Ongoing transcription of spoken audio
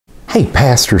Hey,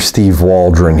 Pastor Steve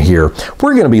Waldron here.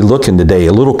 We're going to be looking today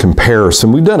a little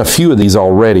comparison. We've done a few of these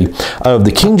already of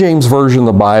the King James Version of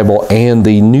the Bible and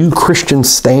the New Christian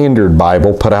Standard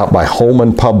Bible put out by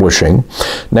Holman Publishing.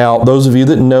 Now, those of you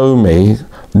that know me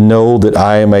know that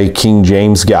I am a King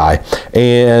James guy.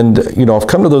 And, you know, I've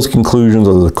come to those conclusions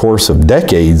over the course of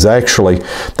decades, actually,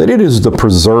 that it is the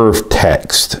preserved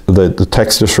text, the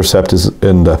Textus Receptus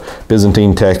in the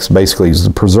Byzantine text basically is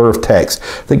the preserved text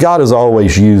that God has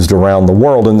always used around the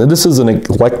world. And this is an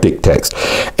eclectic text.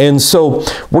 And so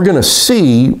we're going to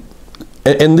see,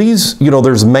 and these, you know,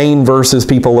 there's main verses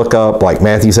people look up like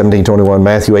Matthew 17:21,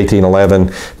 Matthew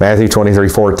 18:11, Matthew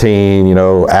 23:14, you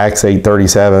know, Acts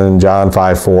 8:37, John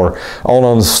 5:4, on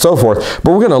and so forth.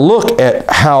 But we're going to look at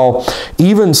how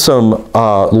even some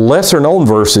lesser known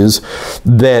verses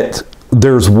that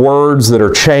there's words that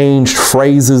are changed,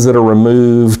 phrases that are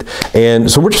removed.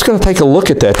 And so we're just going to take a look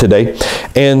at that today.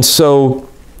 And so,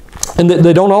 and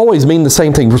they don't always mean the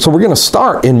same thing. So we're going to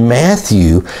start in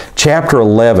Matthew chapter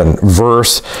 11,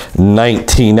 verse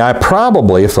 19. Now, I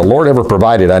probably, if the Lord ever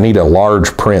provided, I need a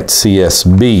large print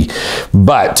CSB.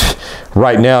 But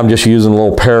right now, I'm just using a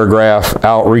little paragraph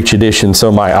outreach edition,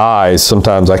 so my eyes,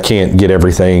 sometimes I can't get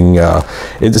everything.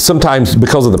 Sometimes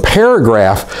because of the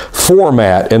paragraph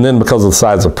format and then because of the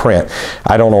size of print,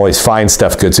 I don't always find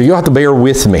stuff good. So you'll have to bear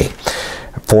with me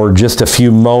for just a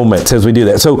few moments as we do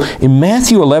that. So in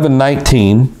Matthew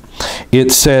 11:19,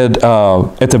 it said,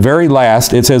 at the very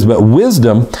last, it says, "But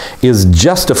wisdom is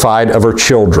justified of her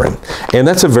children." And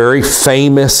that's a very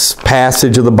famous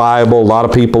passage of the Bible. A lot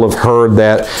of people have heard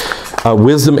that.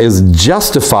 Wisdom is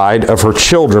justified of her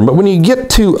children. But when you get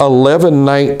to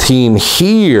 11:19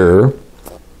 here,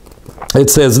 it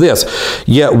says this,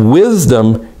 "Yet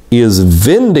wisdom is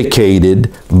vindicated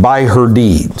by her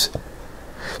deeds."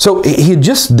 So he had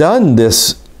just done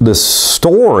this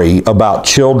story about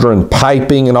children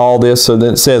piping and all this. So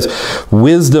then it says,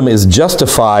 wisdom is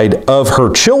justified of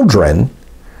her children,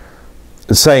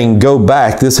 saying, go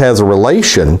back, this has a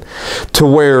relation to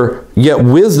where, yet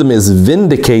wisdom is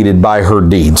vindicated by her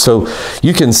deeds. So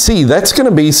you can see that's going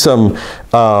to be some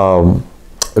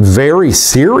very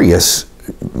serious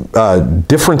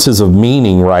differences of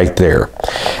meaning right there.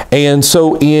 And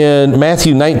so in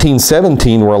Matthew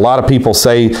 19:17, where a lot of people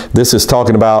say this is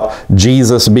talking about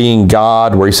Jesus being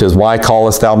God, where he says, "Why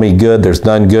callest thou me good? There's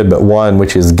none good but one,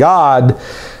 which is God."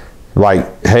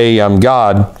 Like, hey, I'm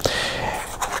God.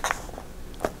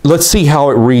 Let's see how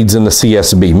it reads in the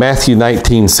CSB. Matthew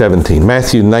 19:17.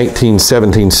 Matthew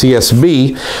 19:17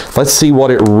 CSB. Let's see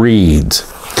what it reads.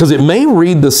 Because it may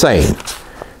read the same.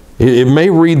 It may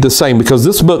read the same because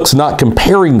this book's not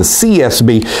comparing the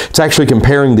CSB. It's actually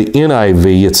comparing the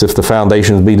NIV. It's if the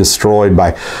foundations be destroyed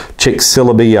by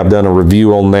Chick-Syllabi. I've done a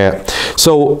review on that.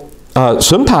 So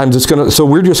sometimes it's going to, so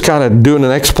we're just kind of doing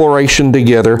an exploration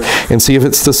together and see if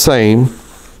it's the same.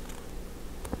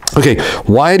 Okay,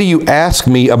 why do you ask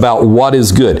me about what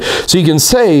is good? So you can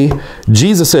say,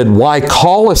 Jesus said, "Why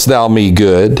callest thou me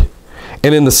good?"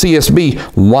 And in the CSB,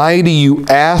 "Why do you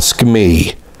ask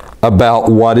me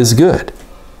about what is good?"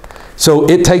 So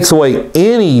it takes away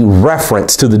any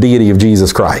reference to the deity of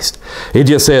Jesus Christ. It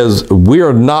just says, we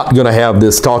are not going to have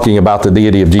this talking about the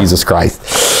deity of Jesus Christ.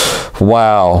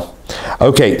 Wow.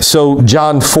 Okay, so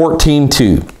John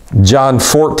 14:2. John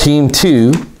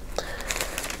 14:2.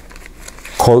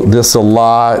 Quote this a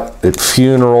lot at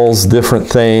funerals, different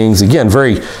things. Again,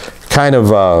 very kind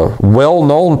of a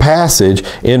well-known passage.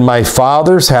 "In my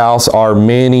Father's house are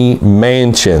many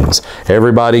mansions."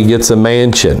 Everybody gets a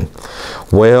mansion.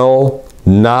 Well,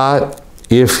 not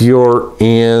if you're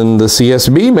in the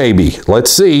CSB maybe.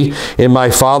 Let's see. "In my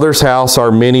Father's house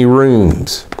are many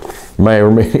rooms." Many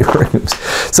rooms.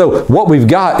 So what we've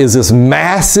got is this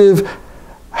massive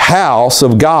house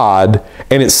of God,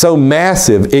 and it's so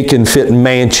massive it can fit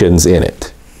mansions in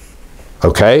it.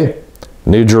 Okay?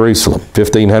 New Jerusalem,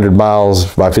 1,500 miles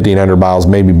by 1,500 miles,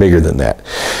 maybe bigger than that.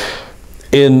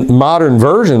 In modern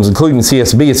versions, including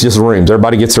CSB, it's just rooms.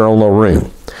 Everybody gets their own little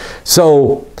room.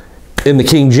 So in the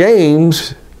King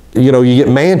James, you know, you get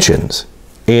mansions.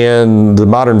 In the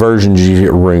modern versions, you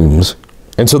get rooms.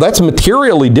 And so that's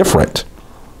materially different.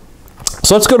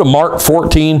 So let's go to Mark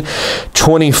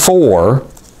 14:24.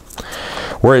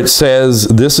 Where it says,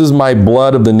 "This is my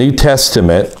blood of the New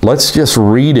Testament." Let's just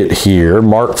read it here.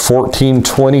 Mark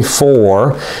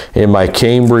 14:24 in my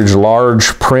Cambridge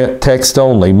large print text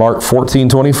only. Mark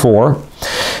 14:24.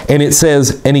 And it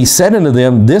says, "And he said unto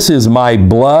them, This is my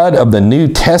blood of the New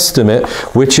Testament,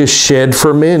 which is shed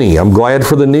for many." I'm glad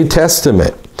for the New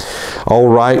Testament. All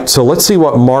right, so let's see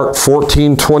what Mark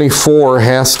 14:24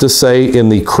 has to say in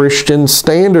the Christian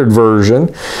Standard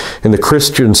Version. In the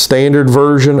Christian Standard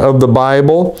Version of the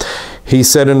Bible, he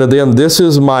said unto them, This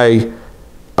is my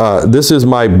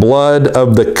blood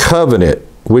of the covenant,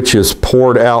 which is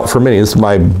poured out for many. This is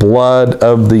my blood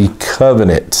of the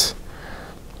covenant.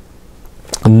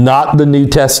 Not the New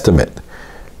Testament.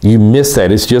 You miss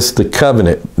that. It's just the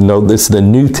covenant. No, this is the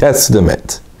New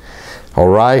Testament. All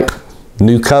right?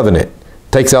 New covenant.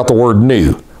 Takes out the word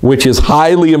new, which is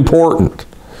highly important.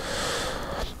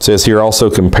 It says here also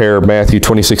compare Matthew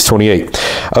 26:28.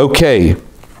 Okay.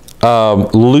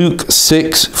 Luke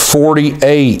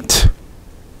 6:48.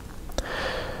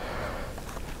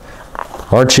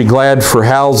 Aren't you glad for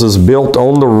houses built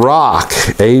on the rock?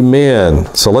 Amen.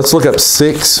 So let's look up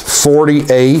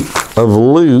 6:48 of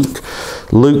Luke.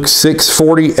 Luke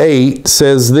 6:48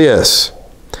 says this.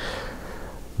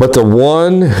 But the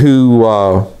one who,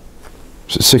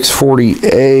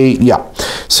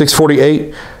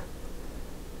 6:48,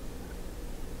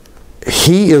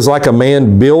 he is like a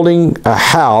man building a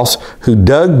house who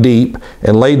dug deep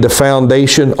and laid the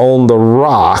foundation on the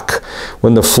rock.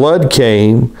 When the flood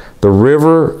came, the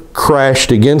river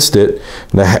crashed against it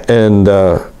and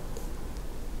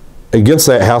against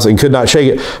that house and could not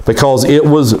shake it because it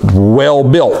was well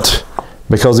built.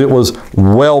 Because it was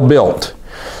well built.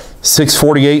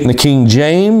 6:48 in the King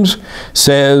James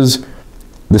says,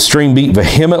 the stream beat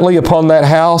vehemently upon that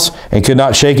house and could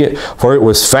not shake it, for it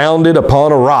was founded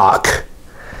upon a rock.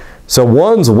 So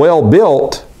one's well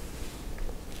built.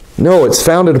 No, it's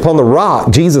founded upon the rock,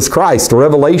 Jesus Christ,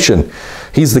 Revelation.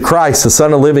 He's the Christ, the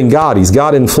Son of the living God. He's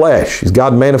God in flesh. He's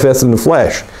God manifested in the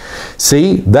flesh.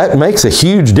 See, that makes a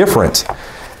huge difference.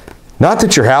 Not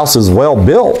that your house is well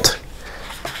built,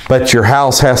 but your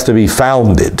house has to be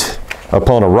founded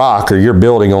upon a rock or you're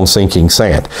building on sinking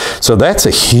sand. So that's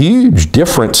a huge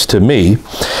difference to me,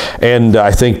 and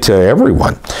I think to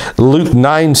everyone. Luke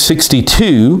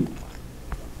 9:62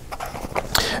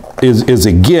 is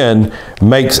again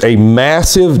makes a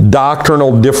massive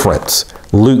doctrinal difference.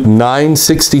 Luke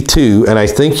 9:62, and I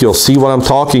think you'll see what I'm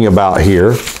talking about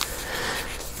here.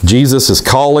 Jesus is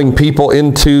calling people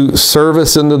into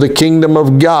service into the kingdom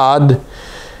of God.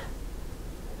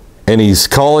 And he's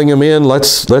calling them in,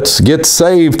 let's get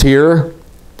saved here.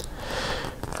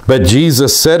 But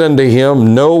Jesus said unto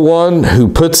him, No one who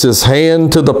puts his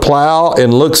hand to the plow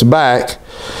and looks back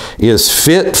is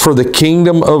fit for the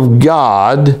kingdom of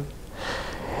God.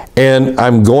 And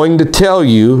I'm going to tell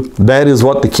you, that is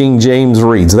what the King James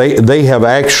reads. They have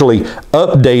actually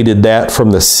updated that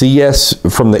from the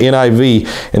NIV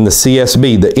and the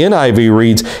CSB. The NIV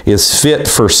reads, is fit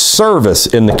for service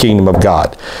in the kingdom of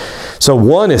God. So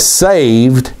one is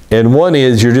saved, and one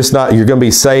is you're going to be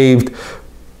saved,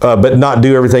 but not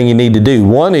do everything you need to do.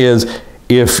 One is,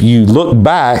 if you look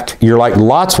back, you're like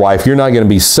Lot's wife, you're not going to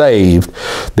be saved.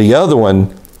 The other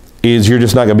one is you're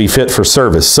just not going to be fit for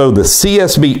service. So the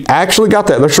CSB actually got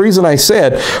that. That's the reason I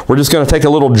said we're just going to take a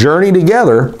little journey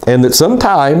together, and that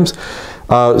sometimes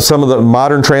some of the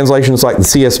modern translations like the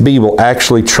CSB will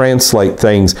actually translate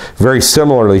things very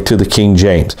similarly to the King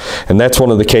James. And that's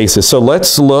one of the cases. So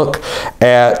let's look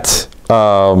at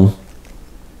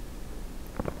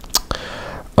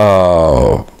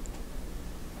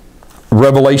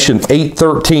Revelation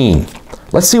 8:13.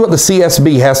 Let's see what the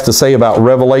CSB has to say about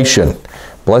Revelation.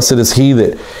 Blessed is he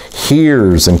that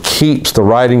hears and keeps the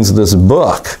writings of this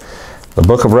book. The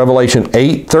book of Revelation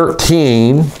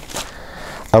 8:13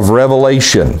 of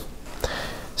Revelation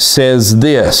says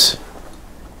this,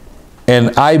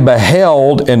 And I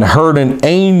beheld and heard an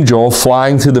angel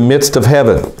flying through the midst of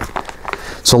heaven.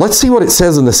 So let's see what it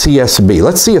says in the CSB.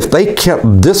 Let's see if they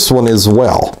kept this one as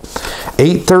well.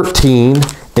 8:13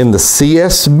 in the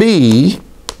CSB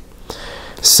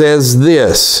says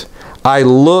this, I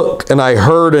looked and I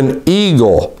heard an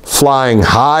eagle flying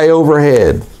high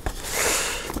overhead.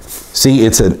 See,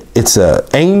 it's an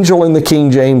angel in the King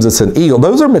James, it's an eagle.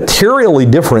 Those are materially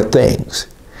different things.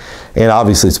 And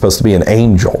obviously it's supposed to be an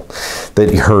angel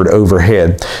that you heard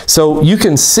overhead. So you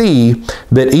can see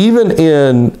that even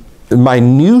in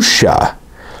minutia,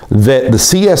 that the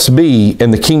CSB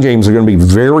and the King James are going to be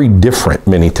very different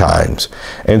many times.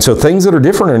 And so things that are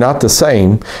different are not the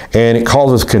same, and it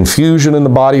causes confusion in the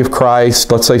body of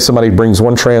Christ. Let's say somebody brings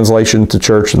one translation to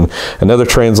church and another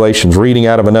translation's reading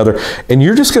out of another, and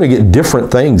you're just going to get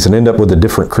different things and end up with a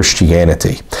different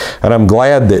Christianity. And I'm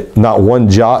glad that not one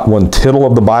jot, one tittle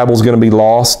of the Bible is going to be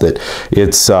lost, that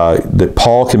it's that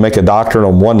Paul can make a doctrine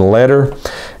on one letter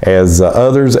as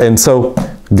others. And so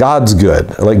God's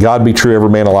good. Let God be true, every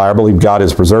man a liar. I believe God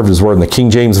has preserved his word in the King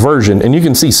James Version. And you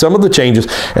can see some of the changes.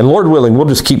 And Lord willing, we'll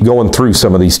just keep going through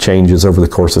some of these changes over the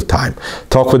course of time.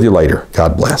 Talk with you later.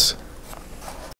 God bless.